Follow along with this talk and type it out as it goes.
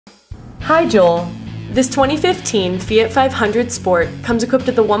Hi Joel. This 2015 Fiat 500 Sport comes equipped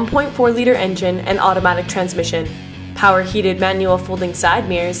with a 1.4-liter engine and automatic transmission, power-heated manual folding side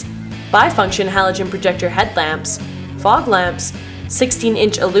mirrors, bifunction halogen projector headlamps, fog lamps,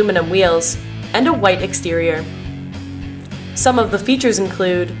 16-inch aluminum wheels, and a white exterior. Some of the features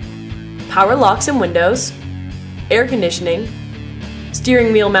include power locks and windows, air conditioning,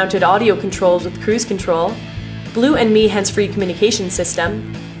 steering wheel mounted audio controls with cruise control, Blue N.E hands-free communication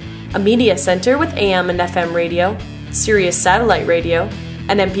system, a media center with AM and FM radio, Sirius satellite radio,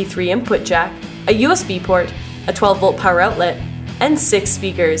 an MP3 input jack, a USB port, a 12-volt power outlet, and 6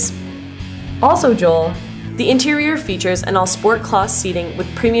 speakers. Also Joel, the interior features an all-sport cloth seating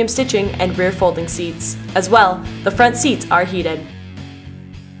with premium stitching and rear folding seats. As well, the front seats are heated.